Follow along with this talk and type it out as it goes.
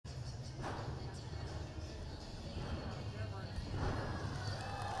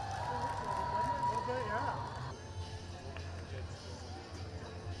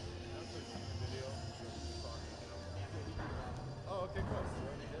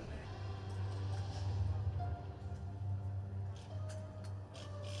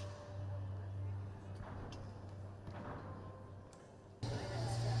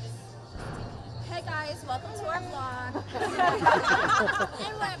welcome to our vlog.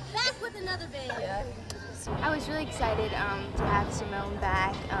 And we're back with another video. I was really excited to have Simone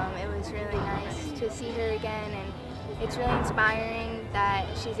back. It was really nice to see her again, and it's really inspiring that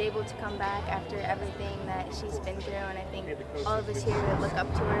she's able to come back after everything that she's been through, and I think all of us here would look up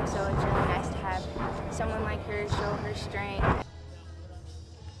to her, so it's really nice to have someone like her show her strength.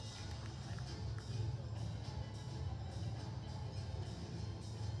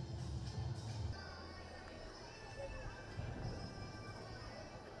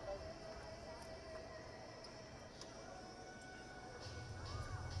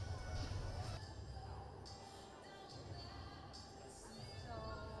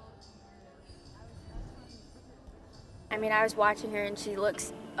 I mean, I was watching her and she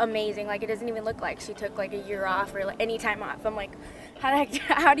looks amazing. Like, it doesn't even look like she took like a year off or like any time off. I'm like,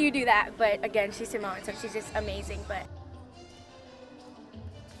 how do you do that? But again, she's Simone, so she's just amazing. But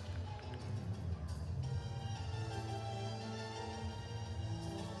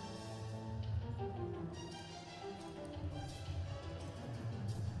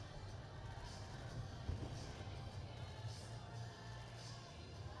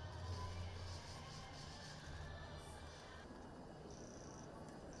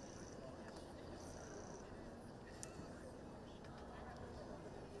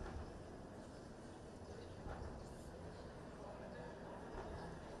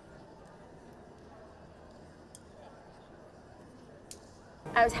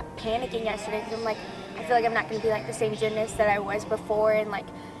I was panicking yesterday because I'm like, I feel like I'm not going to be like the same gymnast that I was before, and like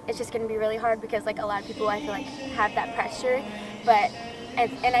it's just going to be really hard because like a lot of people I feel like have that pressure. But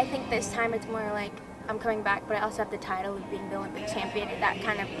and I think this time it's more like I'm coming back, but I also have the title of being the Olympic champion, and that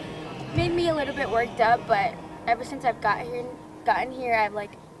kind of made me a little bit worked up. But ever since I've gotten here, I've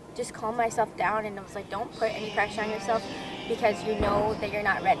like just calmed myself down, and I was like, don't put any pressure on yourself because you know that you're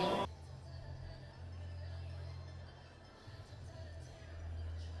not ready.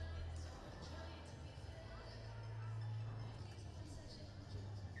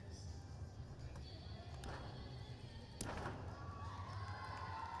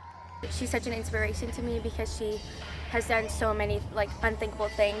 She's such an inspiration to me because she has done so many like unthinkable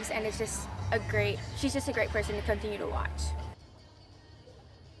things, and she's just a great person to continue to watch.